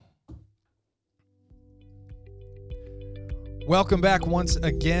Welcome back once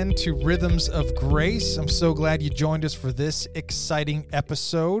again to Rhythms of Grace. I'm so glad you joined us for this exciting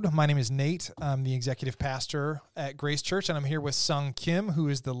episode. My name is Nate. I'm the executive pastor at Grace Church, and I'm here with Sung Kim, who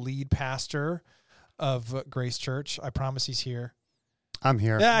is the lead pastor of Grace Church. I promise he's here. I'm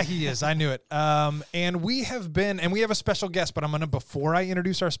here. Yeah, he is. I knew it. And we have a special guest, but before I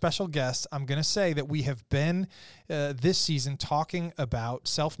introduce our special guest, I'm going to say that we have been this season talking about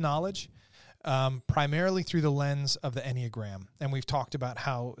self-knowledge, primarily through the lens of the Enneagram. And we've talked about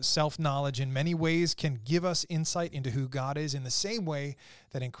how self-knowledge in many ways can give us insight into who God is in the same way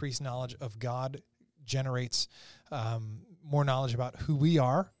that increased knowledge of God generates more knowledge about who we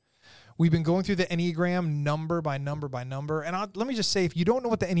are. We've been going through the Enneagram number by number by number. And let me just say, if you don't know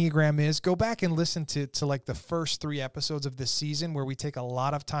what the Enneagram is, go back and listen to like the first 3 episodes of this season where we take a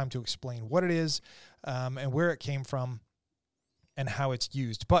lot of time to explain what it is and where it came from and how it's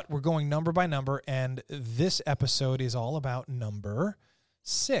used. But we're going number by number, and this episode is all about number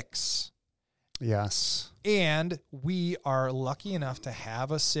 6. Yes. And we are lucky enough to have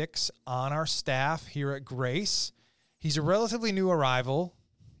a 6 on our staff here at Grace. He's a relatively new arrival.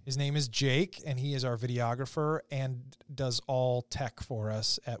 His name is Jake, and he is our videographer and does all tech for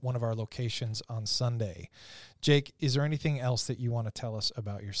us at one of our locations on Sunday. Jake, is there anything else that you want to tell us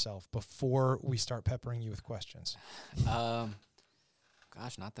about yourself before we start peppering you with questions?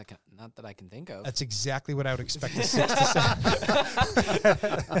 Gosh, not that I can think of. That's exactly what I would expect a 6 to say.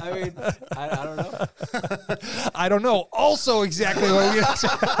 I mean, I don't know. I don't know. Also exactly what we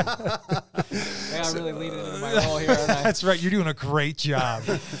Yeah, I'm really leaning into my role here, aren't I? That's right. You're doing a great job.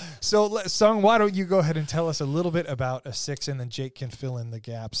 So, Sung, why don't you go ahead and tell us a little bit about a 6, and then Jake can fill in the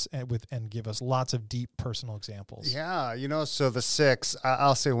gaps and give us lots of deep personal examples. Yeah, so the 6,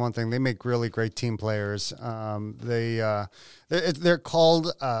 I'll say one thing. They make really great team players. They're called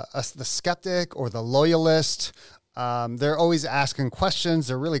the skeptic or the loyalist. They're always asking questions.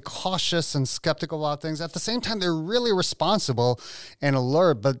 They're really cautious and skeptical about things. At the same time, they're really responsible and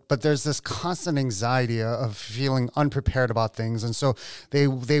alert, but there's this constant anxiety of feeling unprepared about things. And so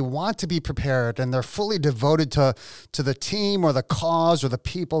they want to be prepared, and they're fully devoted to the team or the cause or the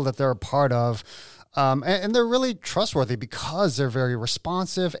people that they're a part of. And they're really trustworthy because they're very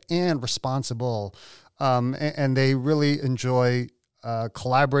responsive and responsible. And they really enjoy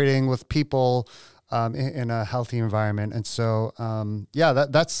collaborating with people in a healthy environment. And so,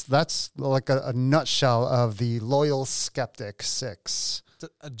 that's like a nutshell of the loyal skeptic 6.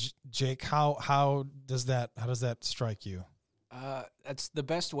 Jake, how does that strike you? That's the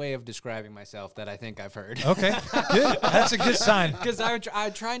best way of describing myself that I think I've heard. Okay, good. That's a good sign. Because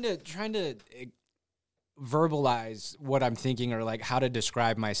I'm trying to verbalize what I'm thinking, or like how to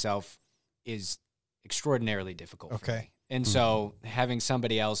describe myself is extraordinarily difficult. Okay. For me. And so having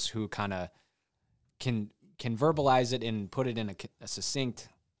somebody else who kind of can verbalize it and put it in a succinct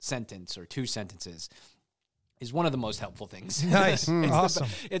sentence or 2 sentences is one of the most helpful things. Nice. Awesome.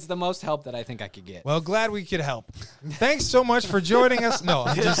 It's the most help that I think I could get. Well, glad we could help. Thanks so much for joining us. No,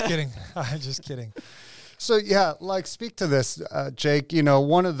 I'm just kidding. I'm just kidding. So, yeah, speak to this, Jake.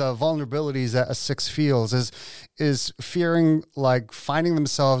 One of the vulnerabilities that a 6 feels is fearing, finding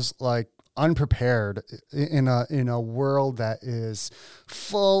themselves, unprepared in a world that is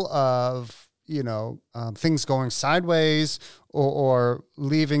full of things going sideways or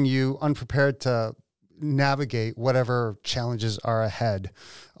leaving you unprepared to navigate whatever challenges are ahead.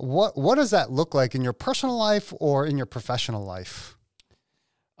 What does that look like in your personal life or in your professional life?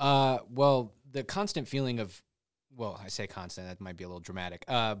 Well, the constant feeling of, I say constant, that might be a little dramatic,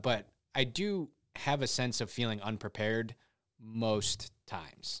 but I do have a sense of feeling unprepared most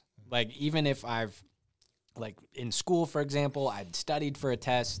times. Even if I've, in school, for example, I'd studied for a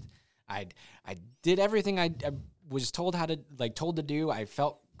test, I did everything I was told told to do. I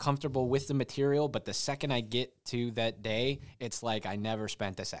felt comfortable with the material, but the second I get to that day, it's like I never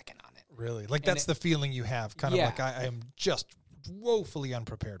spent a second on it. Really? That's the feeling you have, kind of like I am just woefully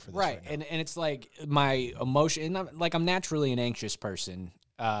unprepared for this. Right. And it's like my emotion, and I'm naturally an anxious person,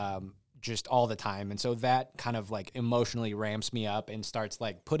 just all the time. And so that kind of emotionally ramps me up and starts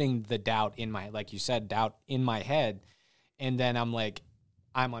putting the doubt in my, like you said, doubt in my head. And then I'm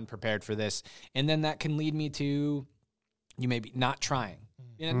I'm unprepared for this. And then that can lead me to you maybe not trying,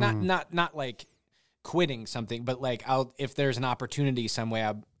 not quitting something, but if there's an opportunity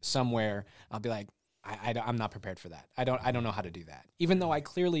somewhere, I'll be like, I'm not prepared for that. I don't know how to do that, even though I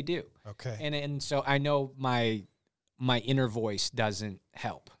clearly do. Okay. And so I know my inner voice doesn't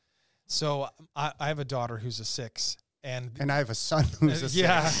help. So I have a daughter who's a 6, and I have a son who's a 6.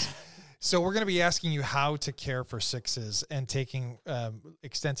 Yeah. So we're going to be asking you how to care for sixes and taking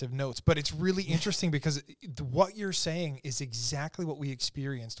extensive notes. But it's really interesting because what you're saying is exactly what we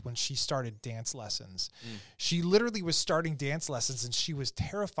experienced when she started dance lessons. She literally was starting dance lessons and she was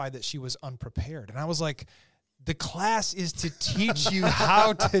terrified that she was unprepared. And I was like, the class is to teach you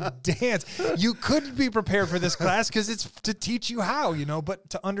how to dance. You couldn't be prepared for this class because it's to teach you how, but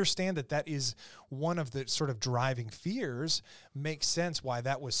to understand that that is one of the sort of driving fears makes sense why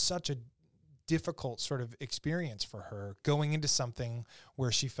that was such a difficult sort of experience for her going into something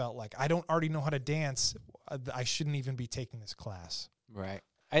where she felt like, I don't already know how to dance. I shouldn't even be taking this class. Right.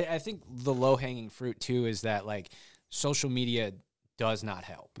 I think the low-hanging fruit too is that like social media does not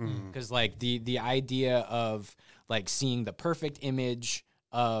help because like the idea of like seeing the perfect image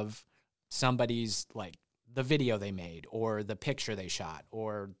of somebody's like the video they made or the picture they shot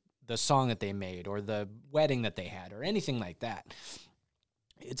or the song that they made or the wedding that they had or anything like that.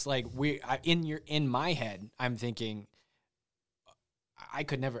 It's like in my head, I'm thinking I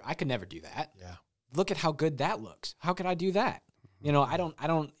could never do that. Yeah. Look at how good that looks. How could I do that? I don't,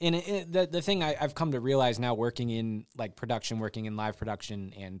 the thing I've come to realize now working in like production, working in live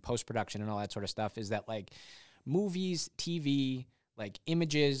production and post-production and all that sort of stuff is that like movies, TV, like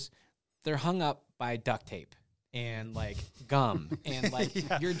images, they're hung up by duct tape and like gum and like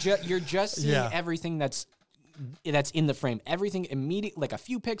you're just seeing everything that's in the frame. Everything immediate, like a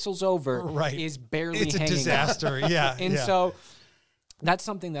few pixels over is barely it's hanging a disaster. Yeah. And so that's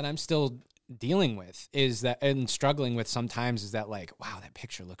something that I'm still dealing with and struggling with sometimes is that like, wow, that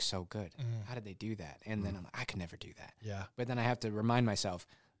picture looks so good. How did they do that? And then I'm like, I could never do that. Yeah. But then I have to remind myself,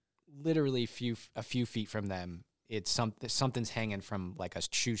 literally a few feet from them, it's something's hanging from like a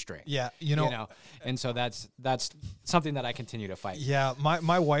shoestring. Yeah. And so that's something that I continue to fight. Yeah.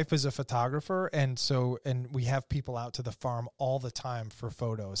 My wife is a photographer. And we have people out to the farm all the time for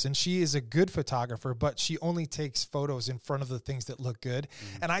photos, and she is a good photographer, but she only takes photos in front of the things that look good.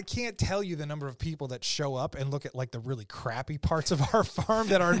 And I can't tell you the number of people that show up and look at like the really crappy parts of our farm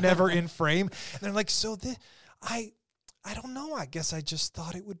that are never in frame. And they're like, so I don't know. I guess I just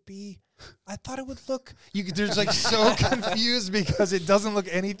thought it would look. There's like so confused because it doesn't look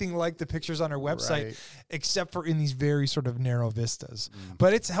anything like the pictures on our website, except for in these very sort of narrow vistas.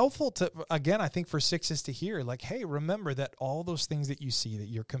 But it's helpful to, again, I think for sixes to hear like, hey, remember that all those things that you see that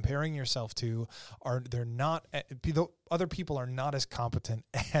you're comparing yourself to they're not, other people are not as competent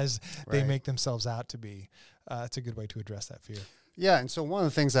as they make themselves out to be. It's a good way to address that fear. Yeah, and so one of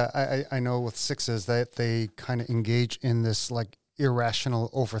the things that I know with sixes that they kind of engage in this like irrational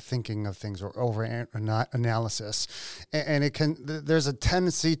overthinking of things or over analysis, and there's a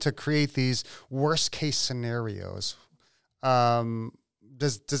tendency to create these worst case scenarios.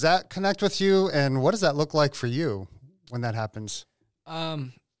 Does that connect with you, and what does that look like for you when that happens?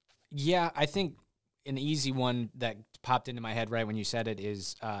 Yeah, I think an easy one that popped into my head right when you said it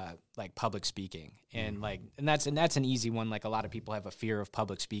is like public speaking, and that's an easy one. Like a lot of people have a fear of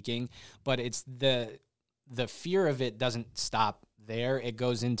public speaking, but it's the fear of it doesn't stop there. It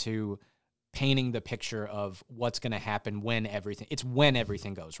goes into painting the picture of what's going to happen when everything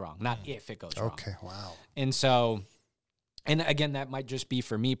goes wrong, not if it goes wrong. Okay, wow. And so, and again, that might just be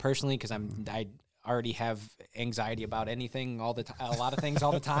for me personally because I already have anxiety about anything all the time, a lot of things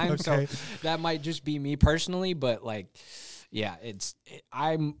all the time. Okay. So that might just be me personally, but like, yeah,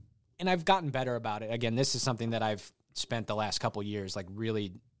 I've gotten better about it. Again, this is something that I've spent the last couple years, like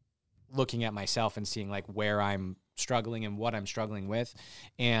really looking at myself and seeing like where I'm struggling and what I'm struggling with.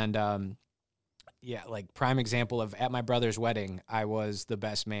 And, yeah, like prime example of at my brother's wedding, I was the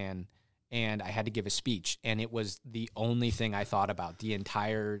best man and I had to give a speech, and it was the only thing I thought about the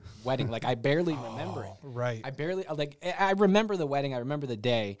entire wedding. Like I barely remember it. Right. I remember the wedding. I remember the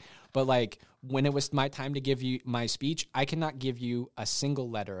day, but like when it was my time to give you my speech, I cannot give you a single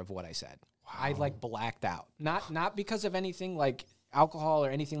letter of what I said. Wow. I like blacked out, not because of anything like alcohol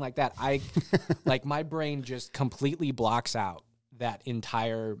or anything like that. I like my brain just completely blocks out that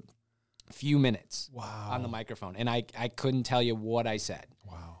entire few minutes on the microphone, and I couldn't tell you what I said.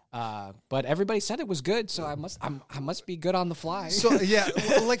 Wow. But everybody said it was good, so I must be good on the fly. So yeah,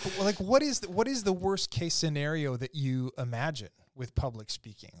 like what is the worst case scenario that you imagine with public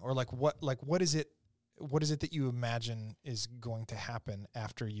speaking, or what is it that you imagine is going to happen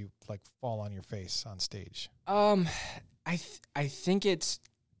after you like fall on your face on stage? I think it's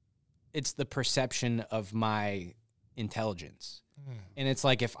the perception of my intelligence, and it's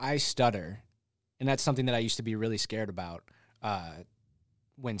like if I stutter, and that's something that I used to be really scared about.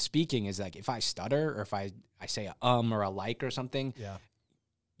 When speaking is like if I stutter or if I say a or a like or something,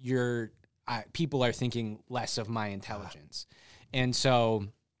 people are thinking less of my intelligence. And so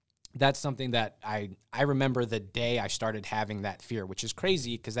that's something that I remember the day I started having that fear, which is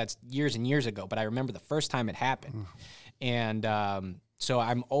crazy because that's years and years ago. But I remember the first time it happened, and so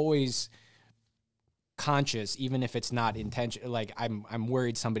I'm always conscious, even if it's not intentional. Like I'm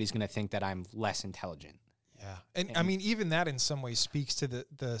worried somebody's going to think that I'm less intelligent. Yeah. And I mean, even that in some ways speaks to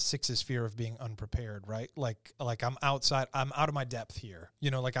the Six's fear of being unprepared, right? Like I'm out of my depth here.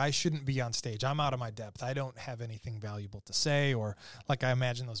 You know, like I shouldn't be on stage. I'm out of my depth. I don't have anything valuable to say, or like I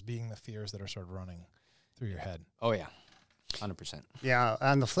imagine those being the fears that are sort of running through your head. Oh yeah. 100%. Yeah.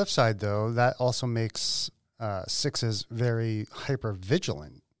 On the flip side though, that also makes Sixes very hyper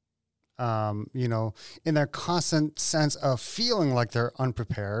vigilant. You know, in their constant sense of feeling like they're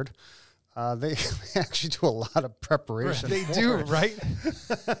unprepared. They actually do a lot of preparation. They do, right?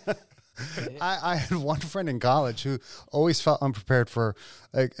 I had one friend in college who always felt unprepared for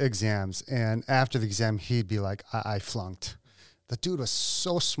exams. And after the exam, he'd be like, I flunked. The dude was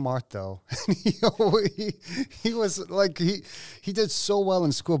so smart, though. he was like, he did so well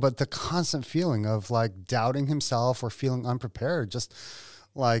in school, but the constant feeling of like doubting himself or feeling unprepared just...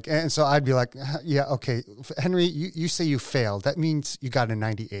 Like, and so I'd be like, yeah, okay, Henry, you say you failed. That means you got a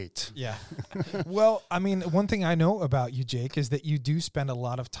 98. Yeah. Well, I mean, one thing I know about you, Jake, is that you do spend a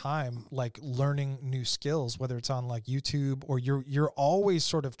lot of time like learning new skills, whether it's on like YouTube or you're always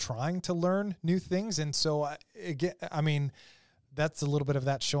sort of trying to learn new things. And so, again, I mean, that's a little bit of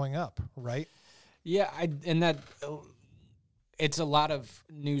that showing up, right? Yeah, it's a lot of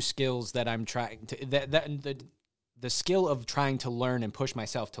new skills that I'm trying to, the skill of trying to learn and push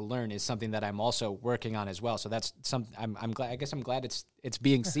myself to learn is something that I'm also working on as well. So that's I'm glad. I guess I'm glad it's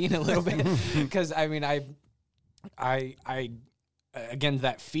being seen a little bit because I mean I again,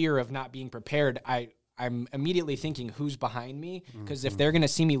 that fear of not being prepared. I'm immediately thinking who's behind me because if they're gonna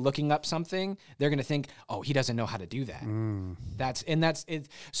see me looking up something, they're gonna think, oh, he doesn't know how to do that. That's it.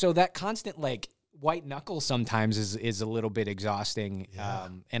 So that constant like white knuckle sometimes is a little bit exhausting. Yeah.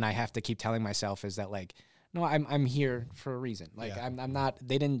 And I have to keep telling myself is that like. No, I'm here for a reason. Like I'm not.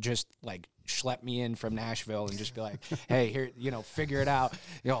 They didn't just like schlep me in from Nashville and just be like, "Hey, here, you know, figure it out."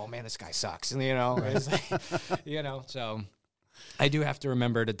 Oh man, this guy sucks. And, you know, it's like, you know. So I do have to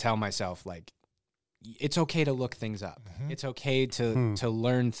remember to tell myself like, it's okay to look things up. Mm-hmm. It's okay to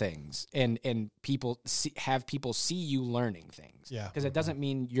learn things and have people see you learning things. Yeah, because it doesn't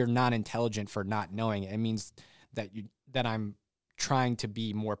mean you're not intelligent for not knowing it. It means that I'm trying to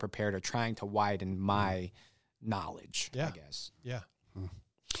be more prepared or trying to widen my knowledge, I guess. Yeah.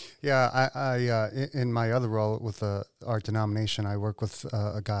 Yeah. I in my other role with our denomination, I work with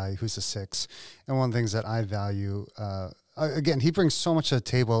a guy who's a 6. And one of the things that I value, again, he brings so much to the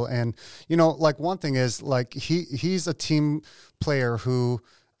table. And, you know, like one thing is like he's a team player who,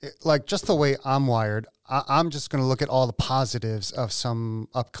 like just the way I'm wired, I'm just going to look at all the positives of some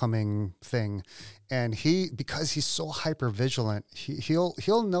upcoming thing. And because he's so hyper vigilant,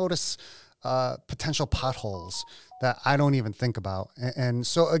 he'll notice potential potholes that I don't even think about. And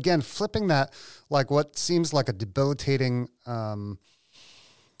so again, flipping that, like what seems like a debilitating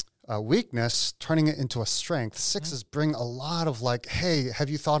weakness, turning it into a strength. 6s bring a lot of like, hey, have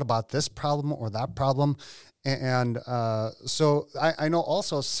you thought about this problem or that problem? And so I know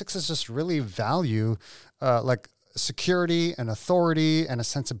also 6s just really value like security and authority and a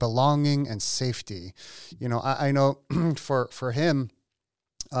sense of belonging and safety. You know, I know for him,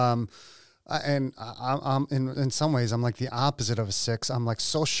 and I'm in some ways I'm like the opposite of a 6. I'm like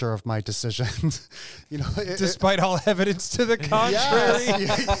so sure of my decisions, you know, despite all evidence to the contrary.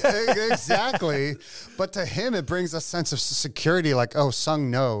 Yes, exactly. But to him, it brings a sense of security. Like, oh,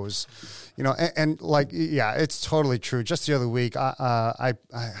 Sung knows. You know, and like, yeah, it's totally true. Just the other week, I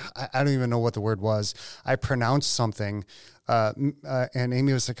don't even know what the word was. I pronounced something, and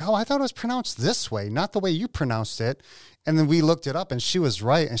Amy was like, "Oh, I thought it was pronounced this way, not the way you pronounced it." And then we looked it up, and she was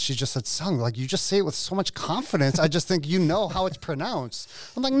right. And she just said, "Sung, like you just say it with so much confidence. I just think you know how it's pronounced."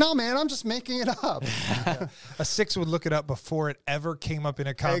 I'm like, "No, man, I'm just making it up." A 6 would look it up before it ever came up in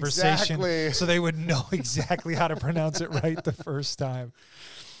a conversation, so they would know exactly how to pronounce it right the first time.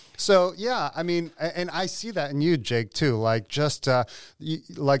 So, yeah, I mean, and I see that in you, Jake, too. Like, just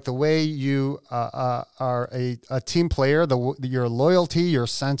like the way you are a team player, your loyalty, your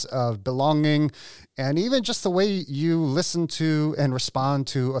sense of belonging, and even just the way you listen to and respond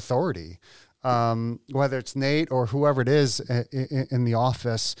to authority, whether it's Nate or whoever it is in the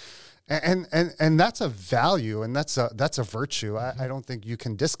office. And that's a value, and that's a virtue. I don't think you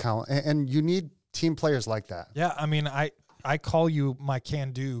can discount, and you need team players like that. Yeah, I mean, I call you my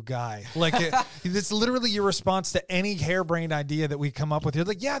can-do guy. Like, it's literally your response to any harebrained idea that we come up with. You're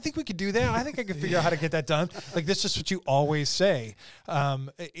like, yeah, I think we could do that. I think I could figure out how to get that done. Like, that's just what you always say.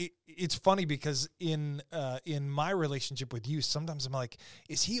 it's funny because in my relationship with you, sometimes I'm like,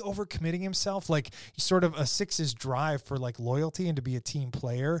 is he overcommitting himself? Like, sort of a 6's drive for like loyalty and to be a team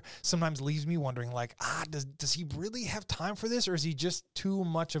player sometimes leaves me wondering, like, does he really have time for this, or is he just too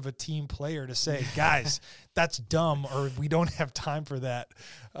much of a team player to say, guys, that's dumb, or we don't have time for that?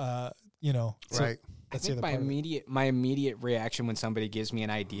 So Right. I think my immediate reaction when somebody gives me an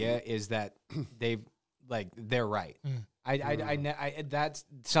idea is that they're right. I that's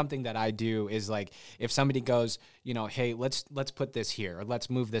something that I do is like, if somebody goes, hey, let's put this here, or let's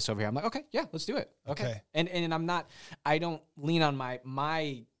move this over here. I'm like, okay, yeah, let's do it. Okay. And I don't lean on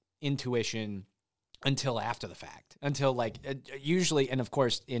my intuition until after the fact, until like usually, and of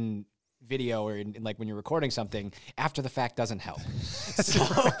course in video or in like when you're recording something, after the fact doesn't help. So,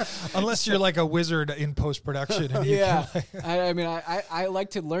 unless you're like a wizard in post-production. Yeah. I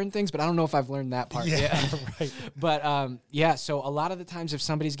like to learn things, but I don't know if I've learned that part yet. Right. But so a lot of the times if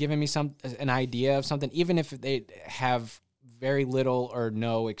somebody's giving me an idea of something, even if they have very little or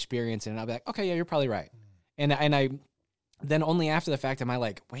no experience in it, I'll be like, okay, yeah, you're probably right. And I then only after the fact am I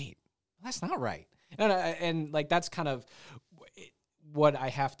like, wait, that's not right. And like, that's kind of what I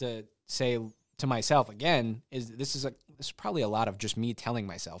have to say to myself again is this is probably a lot of just me telling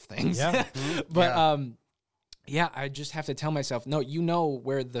myself things. Yeah. But I just have to tell myself, no,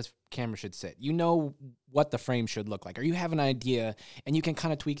 where the camera should sit. You know what the frame should look like, or you have an idea and you can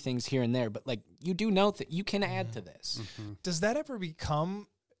kind of tweak things here and there, but like you do know that you can add to this. Mm-hmm. Does that ever become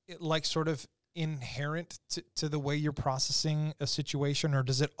like sort of inherent to the way you're processing a situation, or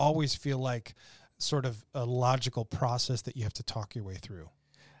does it always feel like sort of a logical process that you have to talk your way through?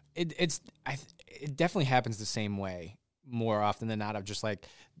 It definitely happens the same way more often than not, of just like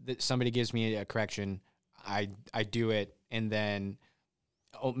somebody gives me a correction, I do it, and then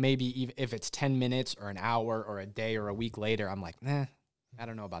maybe even if it's 10 minutes or an hour or a day or a week later, I'm like, I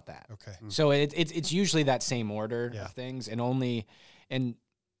don't know about that. Okay. So it's usually that same order Yeah. of things, I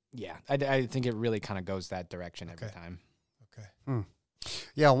think it really kind of goes that direction every time. Okay.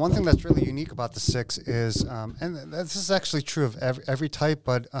 Yeah, one thing that's really unique about the 6 is, and this is actually true of every type,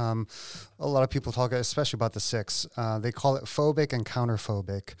 but a lot of people talk, especially about the 6. They call it phobic and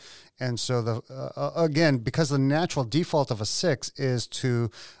counterphobic, and so again, because the natural default of a 6 is to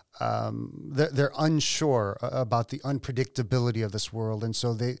they're unsure about the unpredictability of this world, and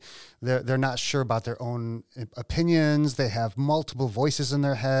so they're not sure about their own opinions. They have multiple voices in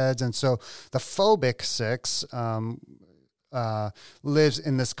their heads, and so the phobic 6. Lives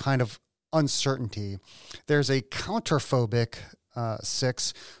in this kind of uncertainty. There's a counterphobic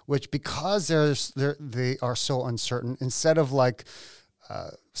 6, which because they are so uncertain, instead of like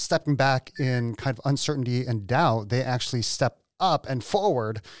stepping back in kind of uncertainty and doubt, they actually step up and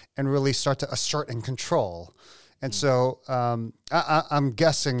forward and really start to assert and control. And so I'm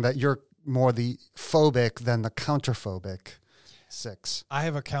guessing that you're more the phobic than the counterphobic 6. I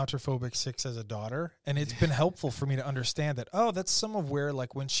have a counterphobic 6 as a daughter, and it's been helpful for me to understand that, that's some of where,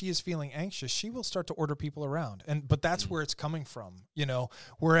 like, when she is feeling anxious, she will start to order people around. But that's where it's coming from,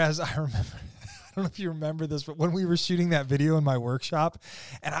 whereas I remember, I don't know if you remember this, but when we were shooting that video in my workshop,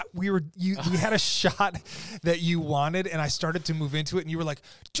 and we had a shot that you wanted, and I started to move into it, and you were like,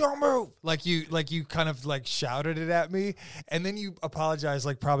 "Don't move!" Like you kind of like shouted it at me, and then you apologized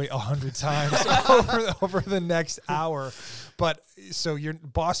like probably 100 times over the next hour. But so your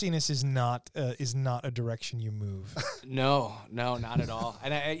bossiness is not a direction you move. No, not at all.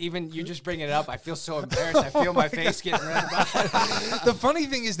 And even you just bring it up, I feel so embarrassed. I feel my face getting red about it. The funny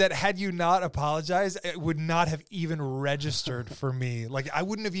thing is that had you not apologized, it would not have even registered for me. Like I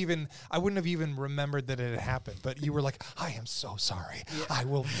wouldn't have even remembered that it had happened. But you were like, "I am so sorry. Yeah. I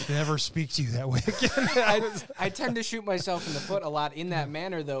will never speak to you that way again." I tend to shoot myself in the foot a lot in that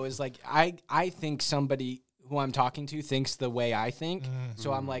manner, though. Is like I think somebody who I'm talking to thinks the way I think. Mm-hmm.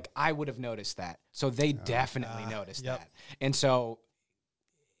 So I'm like, I would have noticed that. So they definitely noticed that. And so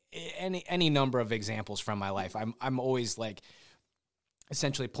any number of examples from my life, I'm always like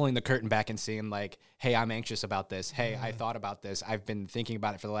essentially pulling the curtain back and seeing like, hey, I'm anxious about this. Hey, I thought about this. I've been thinking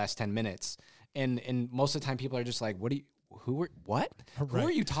about it for the last 10 minutes. And most of the time people are just like, who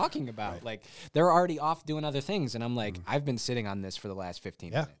are you talking about? Right. Like they're already off doing other things. And I'm like, I've been sitting on this for the last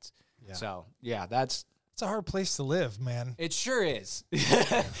 15 minutes. Yeah. So it's a hard place to live, man. It sure is.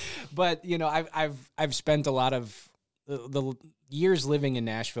 But I've spent a lot of the years living in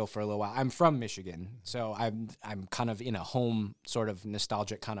Nashville for a little while. I'm from Michigan, so I'm kind of in a home sort of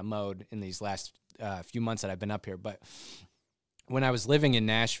nostalgic kind of mode in these last few months that I've been up here. But when I was living in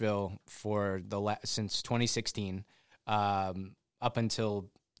Nashville for since 2016 up until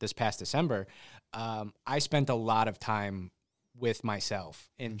this past December, I spent a lot of time with myself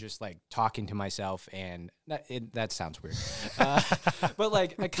and just like talking to myself, and that sounds weird, but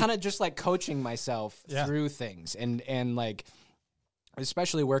like I kind of just like coaching myself through things, and like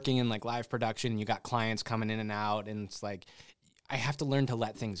especially working in like live production, you got clients coming in and out, and it's like I have to learn to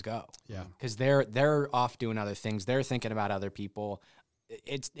let things go, because they're off doing other things, they're thinking about other people.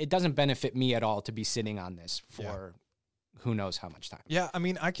 It doesn't benefit me at all to be sitting on this for who knows how much time. Yeah, I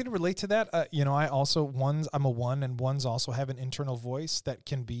mean, I can relate to that. You know, I'm a one, and ones also have an internal voice that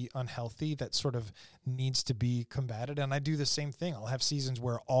can be unhealthy, that sort of needs to be combated. And I do the same thing. I'll have seasons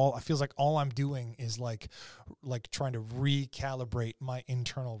where it feels like all I'm doing is like trying to recalibrate my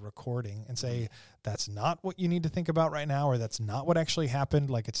internal recording and say, that's not what you need to think about right now, or that's not what actually happened.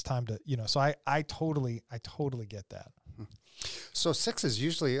 Like, it's time to, so I totally get that. So 6 is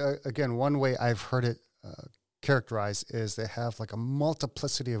usually, again, one way I've heard it characterized is they have like a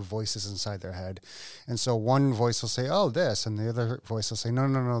multiplicity of voices inside their head. And so one voice will say, oh, this, and the other voice will say,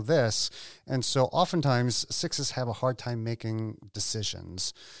 no, this. And so oftentimes 6s have a hard time making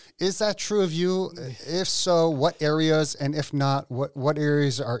decisions. Is that true of you? If so, what areas? And if not, what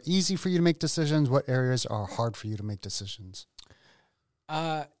areas are easy for you to make decisions? What areas are hard for you to make decisions?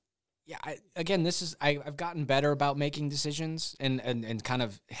 Yeah, I've gotten better about making decisions and kind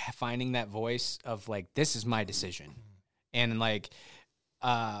of finding that voice of like, this is my decision. And like,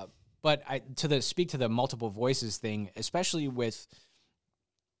 but speak to the multiple voices thing, especially with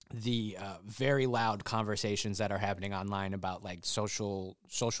the very loud conversations that are happening online about like social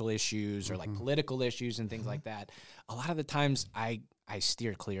issues or like political issues and things like that. A lot of the times I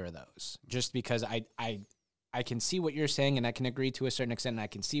steer clear of those, just because I can see what you're saying, and I can agree to a certain extent, and I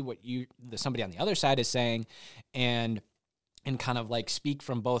can see what somebody on the other side is saying, and kind of like speak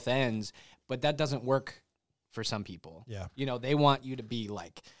from both ends, but that doesn't work for some people. Yeah. They want you to be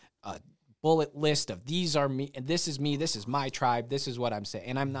like a bullet list of these are me, and this is me, this is my tribe, this is what I'm saying,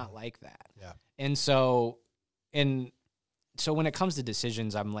 and I'm not like that. Yeah. And so when it comes to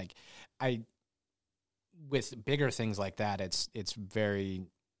decisions, I'm like, with bigger things like that, it's very,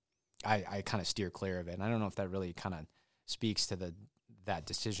 I kind of steer clear of it. And I don't know if that really kind of speaks to that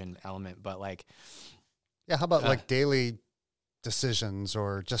decision element, but like, yeah, how about like daily decisions,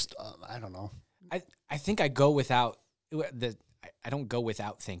 or just, I don't know. I think I go without I don't go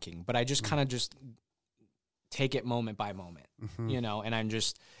without thinking, but I just kind of just take it moment by moment,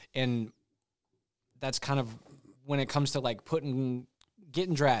 and that's kind of when it comes to like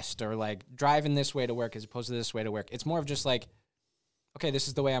getting dressed or like driving this way to work as opposed to this way to work. It's more of just like, okay, this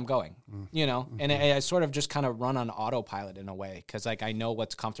is the way I'm going, and I sort of just kind of run on autopilot in a way, because like I know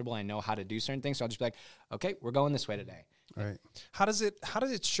what's comfortable, I know how to do certain things, so I'll just be like, okay, we're going this way today. Right. How does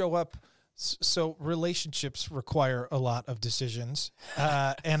it show up? So relationships require a lot of decisions,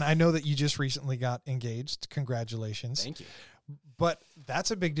 and I know that you just recently got engaged. Congratulations. Thank you. But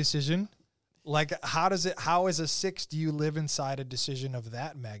that's a big decision. Like, how as a 6 do you live inside a decision of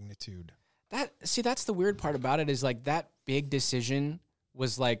that magnitude? That's the weird part about it, is like that big decision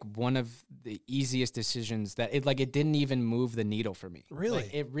was like one of the easiest decisions that it didn't even move the needle for me. Really?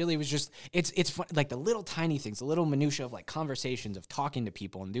 Like, it really was just, it's fun, like the little tiny things, the little minutia of like conversations of talking to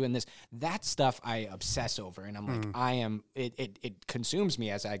people and doing this, that stuff I obsess over. And I'm like, it consumes me,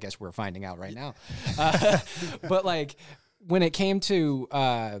 as I guess we're finding out right now. But like when it came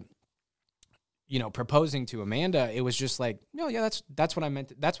to, proposing to Amanda, it was just like, no, yeah, that's what I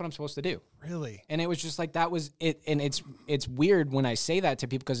meant. That's what I'm supposed to do. Really? And it was just like, that was it. And it's weird when I say that to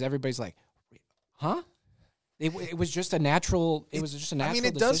people, because everybody's like, huh? It was just a natural. It was just a natural. I mean,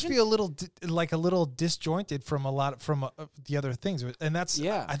 it decision. does feel a little disjointed from the other things, and that's.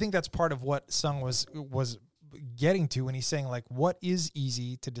 Yeah. I think that's part of what Sung was getting to when he's saying like, what is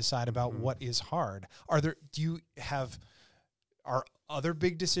easy to decide about, what is hard. Are other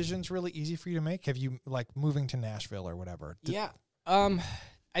big decisions really easy for you to make? Have you, like, moving to Nashville or whatever? Yeah.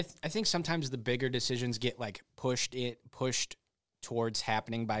 I think sometimes the bigger decisions get like pushed towards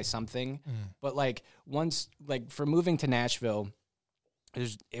happening by something. But like once, like for moving to Nashville,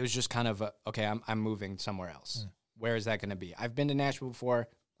 it was just kind of okay, I'm moving somewhere else. Where is that going to be? I've been to Nashville before.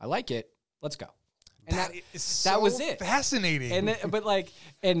 I like it. Let's go. And that was it. Fascinating.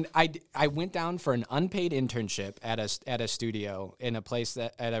 And I went down for an unpaid internship at a studio, in a place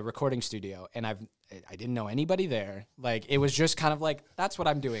at a recording studio, and I didn't know anybody there. Like, it was just kind of like, that's what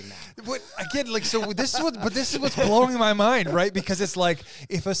I'm doing now. What, again, like, so this is what's blowing my mind, right? Because it's like,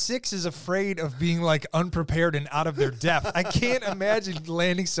 if a 6 is afraid of being like unprepared and out of their depth, I can't imagine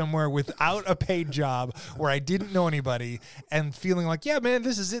landing somewhere without a paid job where I didn't know anybody and feeling like, yeah, man,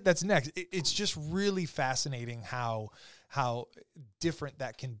 this is it. That's next. It's just really fascinating how how different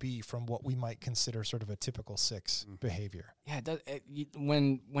that can be from what we might consider sort of a typical 6 behavior. Yeah, it does,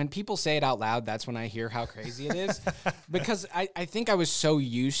 when people say it out loud, that's when I hear how crazy it is. Because I think I was so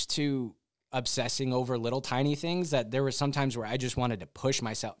used to obsessing over little tiny things that there were some times where I just wanted to push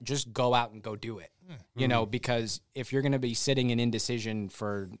myself, just go out and go do it. You know, because if you're going to be sitting in indecision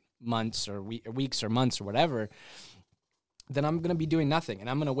for months or weeks or months or whatever, then I'm going to be doing nothing. And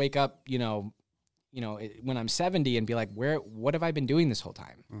I'm going to wake up, when I'm 70 and be like, what have I been doing this whole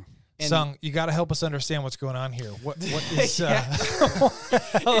time? Sung, you got to help us understand what's going on here. What is?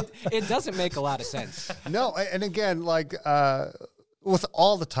 It doesn't make a lot of sense. No, and again, like with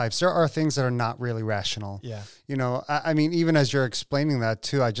all the types, there are things that are not really rational. Yeah. You know, I mean, even as you're explaining that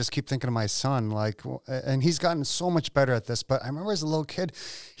too, I just keep thinking of my son, like, and he's gotten so much better at this. But I remember as a little kid,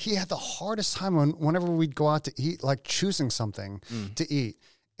 he had the hardest time whenever we'd go out to eat, like choosing something to eat.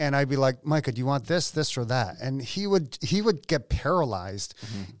 And I'd be like, Micah, do you want this, or that? And he would get paralyzed.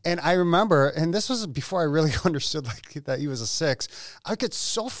 And I remember, and this was before I really understood like that he was a 6. I'd get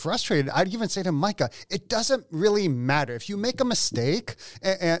so frustrated. I'd even say to him, Micah, it doesn't really matter. If you make a mistake,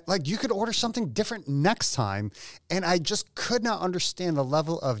 and like you could order something different next time. And I just could not understand the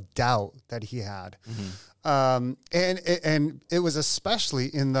level of doubt that he had. And it was especially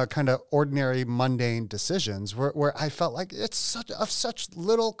in the kind of ordinary, mundane decisions where I felt like it's of such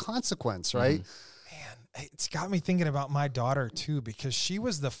little consequence, right? Man, it's got me thinking about my daughter too, because she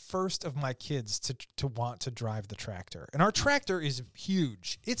was the first of my kids to want to drive the tractor, and our tractor is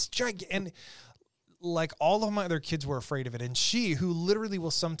huge. It's gigantic, and like all of my other kids were afraid of it, and she, who literally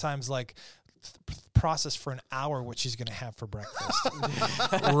will sometimes like process for an hour what she's going to have for breakfast,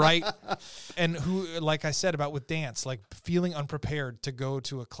 right? And who, like I said about with dance, like feeling unprepared to go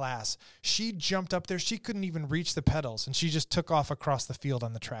to a class, she jumped up there. She couldn't even reach the pedals, and she just took off across the field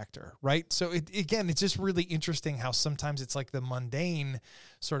on the tractor, right? So it's just really interesting how sometimes it's like the mundane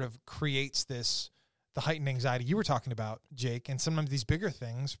sort of creates the heightened anxiety you were talking about, Jake, and sometimes these bigger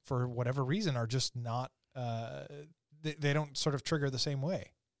things, for whatever reason, are just not, they don't sort of trigger the same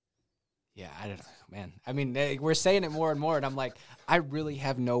way. Yeah, I don't know, man. I mean, we're saying it more and more, and I'm like, I really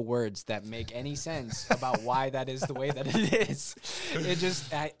have no words that make any sense about why that is the way that it is. It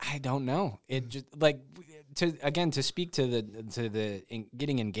just, I don't know. It just, like, to speak to the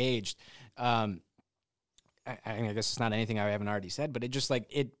getting engaged. I guess it's not anything I haven't already said, but it just like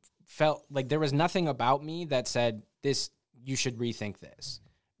it felt like there was nothing about me that said this. You should rethink this.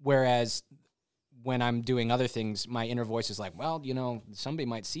 Whereas when I'm doing other things, my inner voice is like, well, somebody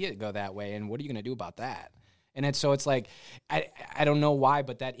might see it go that way, and what are you going to do about that? And it's like, I don't know why,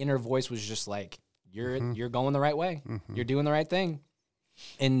 but that inner voice was just like, you're going the right way. You're doing the right thing.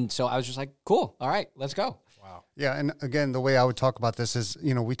 And so I was just like, cool. All right, let's go. Wow. Yeah. And again, the way I would talk about this is,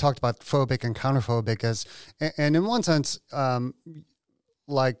 we talked about phobic and counterphobic and in one sense,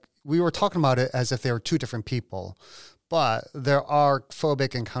 like we were talking about it as if they were two different people. But there are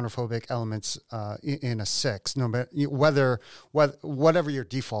phobic and counterphobic elements in a 6, no matter whatever your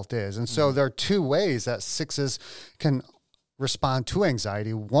default is. And so there are two ways that 6s can respond to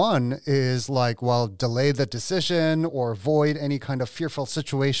anxiety. One is like, delay the decision or avoid any kind of fearful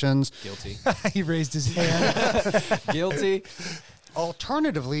situations. Guilty. He raised his hand. Guilty.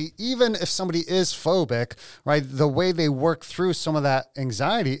 Alternatively, even if somebody is phobic, right, the way they work through some of that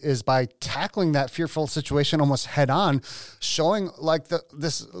anxiety is by tackling that fearful situation almost head on, showing like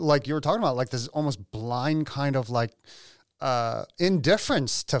like you were talking about, like this almost blind kind of like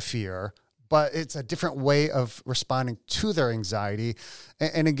indifference to fear, but it's a different way of responding to their anxiety.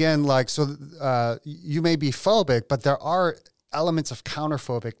 And again, like, so you may be phobic, but there are elements of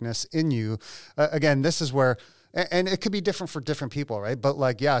counterphobicness in you. Again, this is where, and it could be different for different people, right? But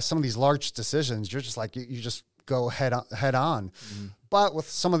like, yeah, some of these large decisions, you're just like, you just go head on. Mm-hmm. But with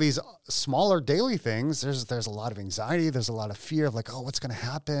some of these smaller daily things, there's a lot of anxiety. There's a lot of fear of like, oh, what's going to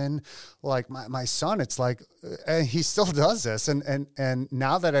happen? Like my son, it's like, and he still does this. And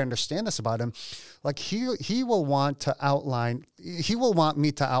now that I understand this about him, like he will want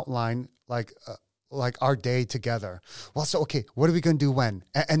me to outline like our day together. Well, so, okay, what are we going to do when?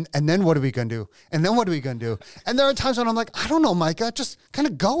 And then what are we going to do? And then what are we going to do? And there are times when I'm like, I don't know, Micah, just kind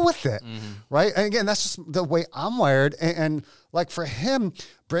of go with it. Mm-hmm. Right. And again, that's just the way I'm wired. And like for him,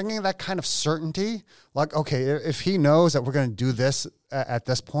 bringing that kind of certainty, like, okay, if he knows that we're going to do this at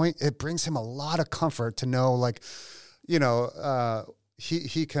this point, it brings him a lot of comfort to know, like, he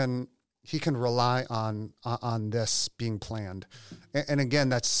can rely on this being planned. And again,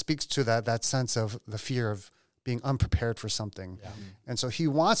 that speaks to that sense of the fear of being unprepared for something. Yeah. And so he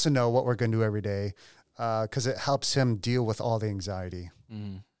wants to know what we're going to do every day because it helps him deal with all the anxiety.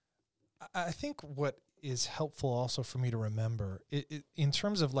 Mm. I think what is helpful also for me to remember in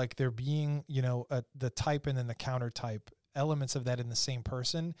terms of like there being, the type and then the counter type elements of that in the same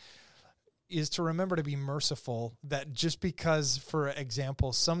person, is to remember to be merciful that just because, for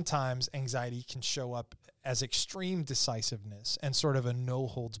example, sometimes anxiety can show up as extreme decisiveness and sort of a no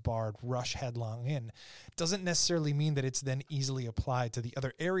holds barred rush headlong in, doesn't necessarily mean that it's then easily applied to the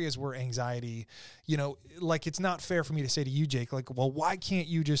other areas where anxiety, like it's not fair for me to say to you, Jake, like, well, why can't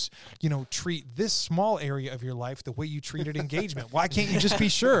you just, treat this small area of your life the way you treated engagement? Why can't you just be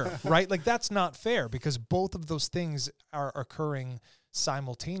sure, right? Like that's not fair because both of those things are occurring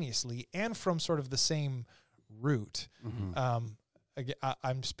simultaneously and from sort of the same root. Again,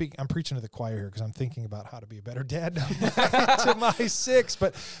 I'm preaching to the choir here because I'm thinking about how to be a better dad to my 6,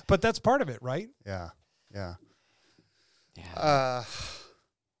 but that's part of it, right? Yeah.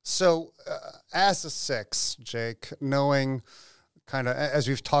 So as a 6, Jake, knowing kind of, as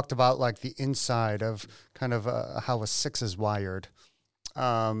we've talked about, like the inside of kind of how a 6 is wired,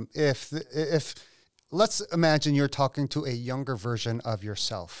 if let's imagine you're talking to a younger version of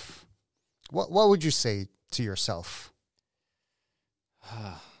yourself, what would you say to yourself?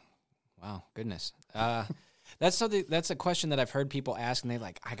 Wow, goodness. That's a question that I've heard people ask, and they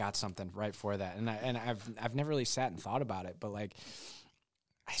like, I got something right for that, and I've never really sat and thought about it, but like,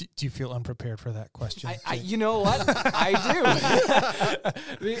 do you feel unprepared for that question? I you know what, I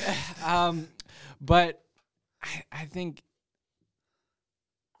do. But I think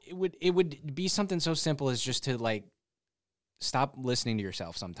it would be something so simple as just to like stop listening to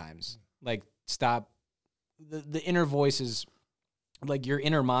yourself sometimes, like stop the inner voices. Like your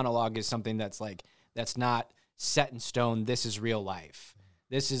inner monologue is something that's not set in stone. This is real life.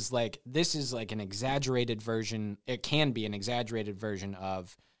 This is like an exaggerated version. It can be an exaggerated version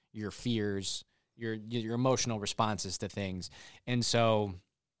of your fears, your emotional responses to things. And so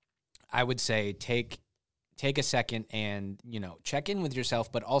I would say take a second and, check in with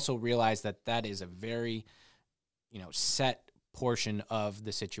yourself, but also realize that is a very, set portion of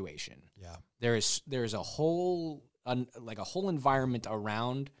the situation. Yeah. There is a whole environment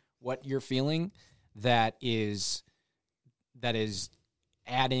around what you're feeling that is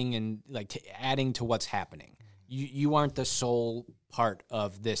adding and adding to what's happening. You aren't the sole part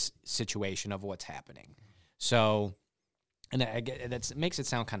of this situation of what's happening. So, and it makes it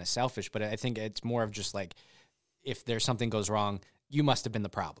sound kind of selfish, but I think it's more of just like, if there's something goes wrong, you must have been the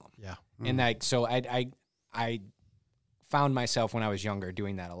problem. Yeah. And so I found myself when I was younger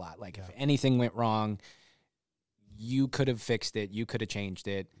doing that a lot. Like if anything went wrong, you could have fixed it. You could have changed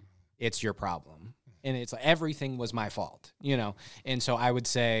it. It's your problem. And it's like, everything was my fault, And so I would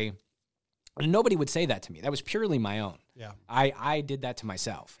say, nobody would say that to me. That was purely my own. Yeah. I did that to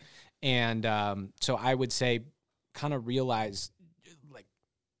myself. And so I would say kind of realize like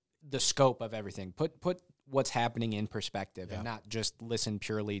the scope of everything. Put what's happening in perspective and not just listen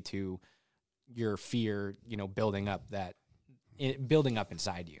purely to your fear, building up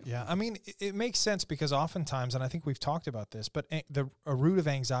inside you. Yeah, I mean, it makes sense because oftentimes, and I think we've talked about this, but a root of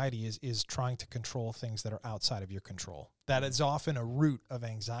anxiety is trying to control things that are outside of your control. That is often a root of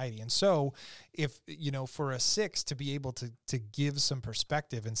anxiety. And so if, for a 6 to be able to give some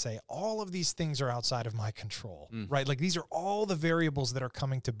perspective and say, all of these things are outside of my control, right? Like these are all the variables that are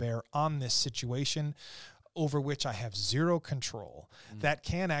coming to bear on this situation over which I have zero control, that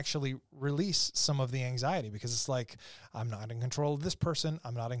can actually release some of the anxiety because it's like, I'm not in control of this person.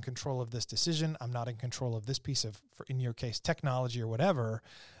 I'm not in control of this decision. I'm not in control of this piece of, in your case, technology or whatever,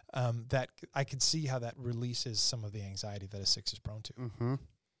 that I could see how that releases some of the anxiety that a 6 is prone to. Mm-hmm.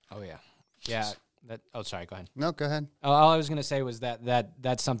 Oh yeah. Yeah. Sorry, go ahead. No, go ahead. All I was going to say was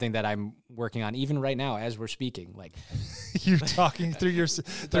that's something that I'm working on even right now as we're speaking. Like you're talking through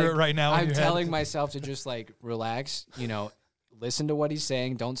it right now. I'm telling myself to just like relax, listen to what he's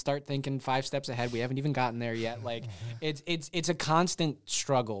saying. Don't start thinking 5 steps ahead. We haven't even gotten there yet. Like it's a constant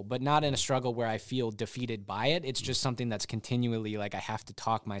struggle, but not in a struggle where I feel defeated by it. It's just something that's continually like I have to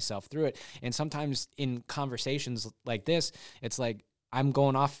talk myself through it. And sometimes in conversations like this, it's like I'm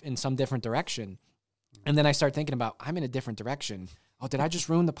going off in some different direction. And then I start thinking about, I'm in a different direction. Oh, did I just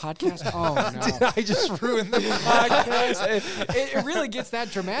ruin the podcast? Oh, no. Did I just ruin the podcast? It really gets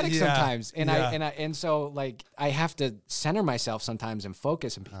that dramatic sometimes. And so like I have to center myself sometimes and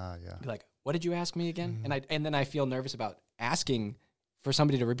focus and be like, what did you ask me again? And then I feel nervous about asking for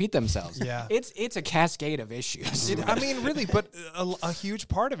somebody to repeat themselves. Yeah. It's a cascade of issues. I mean, really, but a huge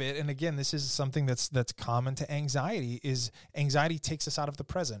part of it, and again, this is something that's common to anxiety, is anxiety takes us out of the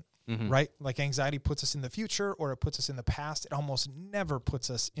present. right? Like anxiety puts us in the future or it puts us in the past. It almost never puts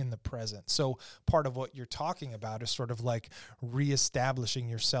us in the present. So part of what you're talking about is sort of like reestablishing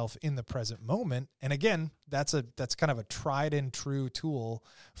yourself in the present moment. And again, that's kind of a tried and true tool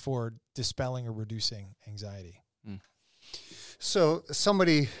for dispelling or reducing anxiety. So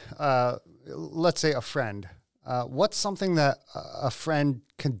somebody, let's say a friend, what's something that a friend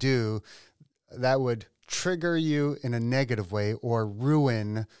can do that would trigger you in a negative way or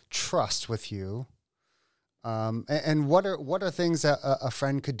ruin trust with you? And what are things that a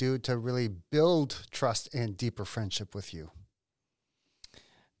friend could do to really build trust and deeper friendship with you?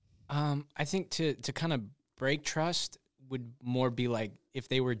 I think to kind of break trust would more be like if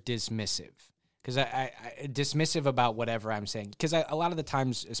they were dismissive. Because I dismissive about whatever I'm saying. Because a lot of the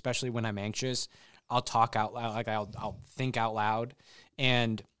times, especially when I'm anxious, I'll talk out loud, like I'll think out loud,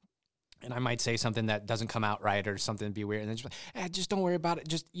 and I might say something that doesn't come out right or something be weird, and then just don't worry about it.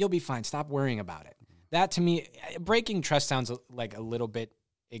 Just you'll be fine. Stop worrying about it. That to me, breaking trust sounds like a little bit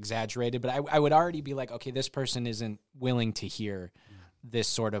exaggerated, but I would already be like, okay, this person isn't willing to hear this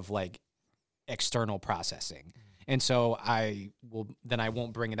sort of like external processing, and so I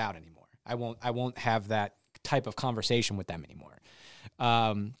won't bring it out anymore. I won't have that type of conversation with them anymore.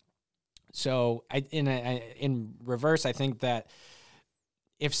 So in reverse, I think that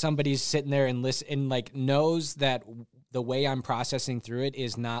if somebody's sitting there and listen and like knows that the way I'm processing through it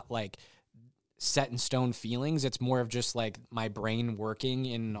is not like set in stone feelings, it's more of just like my brain working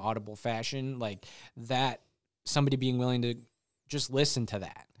in an audible fashion, like that, somebody being willing to just listen to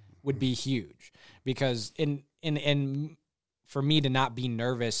that would be huge, because in for me to not be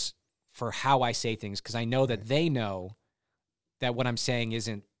nervous for how I say things, because I know that they know that what I'm saying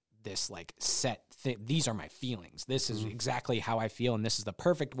isn't this like set thing. These are my feelings. This is exactly how I feel, and this is the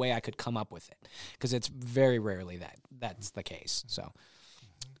perfect way I could come up with it, because it's very rarely that's the case.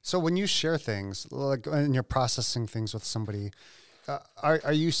 So when you share things, like when you're processing things with somebody,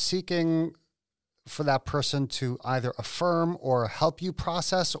 are you seeking for that person to either affirm or help you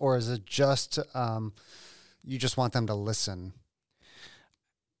process, or is it just you just want them to listen?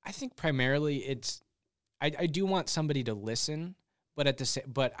 I think primarily it's I do want somebody to listen,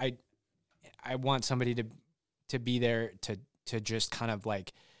 but I want somebody to be there to just kind of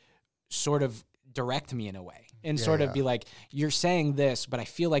like sort of direct me in a way and be like, you're saying this, but I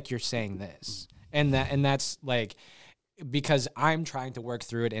feel like you're saying this, and that's like, because I'm trying to work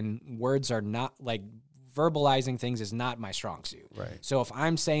through it, and words are not like verbalizing things is not my strong suit. Right. So if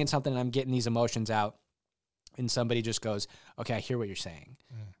I'm saying something and I'm getting these emotions out, and somebody just goes, okay, I hear what you're saying.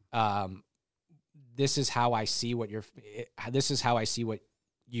 This is how I see what you've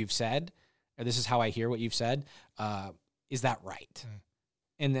said, or this is how I hear what you've said. Is that right?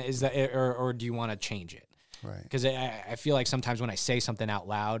 And is that, or do you want to change it? Right. Because I feel like sometimes when I say something out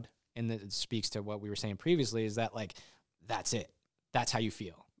loud, and it speaks to what we were saying previously, is that like, that's it. That's how you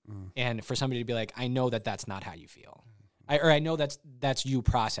feel. And for somebody to be like, I know that that's not how you feel. I know that's you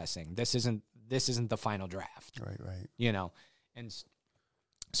processing. This isn't the final draft. Right. You know? And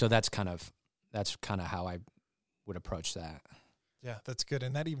so that's kind of how I would approach that. Yeah, that's good.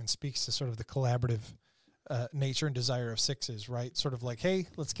 And that even speaks to sort of the collaborative nature and desire of Sixes, right? Sort of like, hey,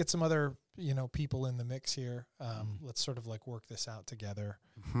 let's get some other, people in the mix here. Let's sort of like work this out together.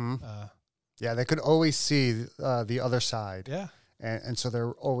 Yeah, they could always see the other side. Yeah. And so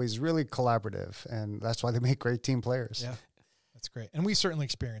they're always really collaborative, and that's why they make great team players. Yeah, that's great. And we certainly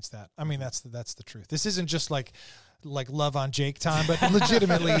experienced that. I mean, that's the truth. This isn't just like love on Jake time, but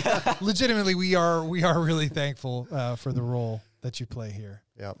legitimately, we are really thankful for the role that you play here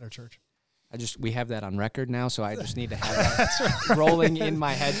at our church. We have that on record now, so I just need to have that rolling in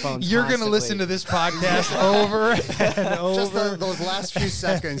my headphones. You're going to listen to this podcast over and over. Just those last few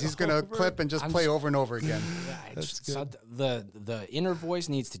seconds, he's going to clip and just play over and over again. So the inner voice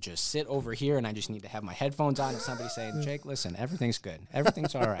needs to just sit over here, and I just need to have my headphones on and somebody saying, Jake, listen, everything's good.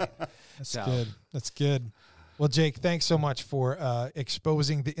 Everything's all right. That's good. Well, Jake, thanks so much for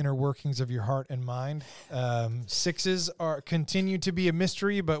exposing the inner workings of your heart and mind. Sixes continue to be a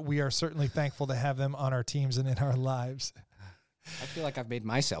mystery, but we are certainly thankful to have them on our teams and in our lives. I feel like I've made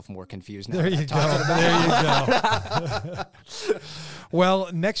myself more confused now. There you go. Well,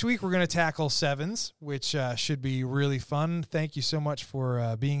 next week we're going to tackle sevens, which should be really fun. Thank you so much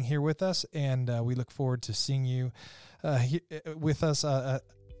for being here with us, and we look forward to seeing you with us on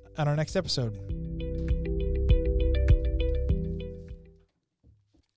our next episode.